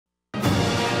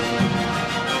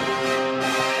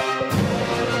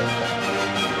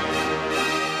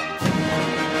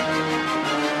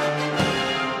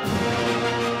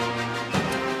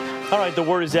right, the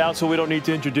word is out, so we don't need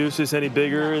to introduce this any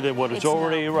bigger than what it's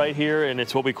already right here, and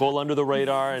it's what we call Under the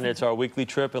Radar, and it's our weekly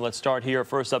trip. And let's start here.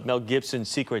 First up, Mel Gibson's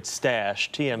secret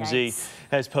stash. TMZ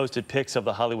has posted pics of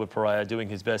the Hollywood pariah doing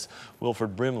his best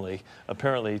Wilford Brimley,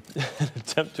 apparently an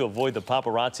attempt to avoid the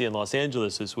paparazzi in Los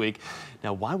Angeles this week.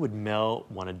 Now, why would Mel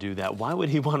want to do that? Why would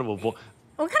he want to avoid?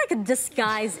 What kind of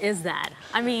disguise is that?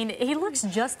 I mean, he looks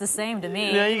just the same to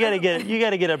me. Yeah, you got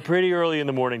to get up pretty early in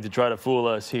the morning to try to fool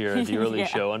us here at the early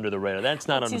show Under the Radar. That's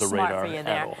not under the radar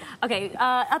at all. Okay,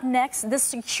 up next, this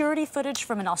security footage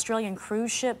from an Australian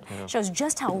cruise ship shows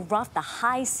just how rough the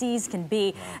high seas can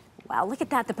be. Wow, look at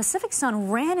that. The Pacific Sun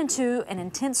ran into an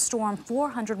intense storm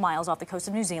 400 miles off the coast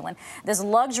of New Zealand. This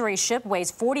luxury ship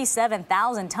weighs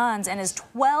 47,000 tons and is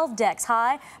 12 decks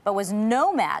high, but was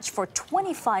no match for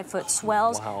 25-foot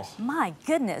swells. Wow. My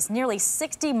goodness, nearly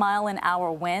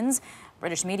 60-mile-an-hour winds.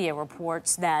 British media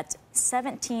reports that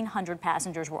 1,700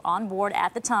 passengers were on board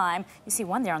at the time. You see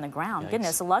one there on the ground. Yikes.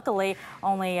 Goodness, luckily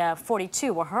only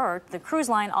 42 were hurt. The cruise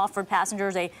line offered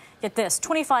passengers a, get this,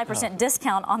 25%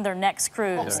 discount on their next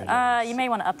cruise. You may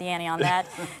want to up the ante on that.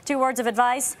 2 words of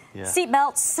advice, seat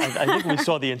belts. I think we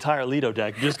saw the entire Lido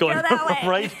deck just going right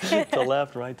to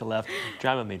left, right to left.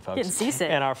 Dramamine, folks. Getting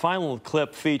seasick. And our final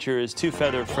clip features 2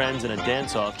 feathered friends in a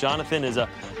dance-off. Jonathan is a...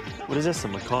 What is this, a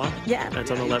macaw? Yeah.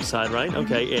 That's on the left side, right?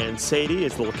 Okay, and Sadie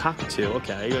is the little cockatoo.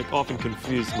 Okay, I often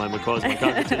confuse my macaws and my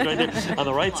cockatoos. Right there on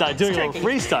the right side, doing a little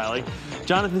freestyling.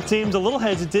 Jonathan seems a little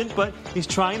hesitant, but he's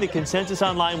trying. The consensus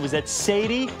online was that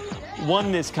Sadie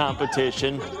won this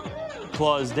competition,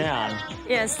 claws down.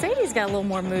 Yeah, Sadie's got a little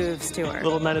more moves to her.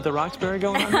 Little Night at the Roxbury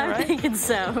going on there, right? I'm thinking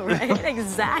so, right?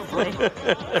 Exactly.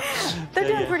 They're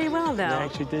doing pretty well, though. They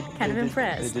actually did. Kind of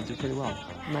impressed. They did do pretty well.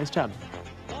 Nice job.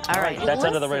 All right. That's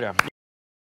Under the Radar.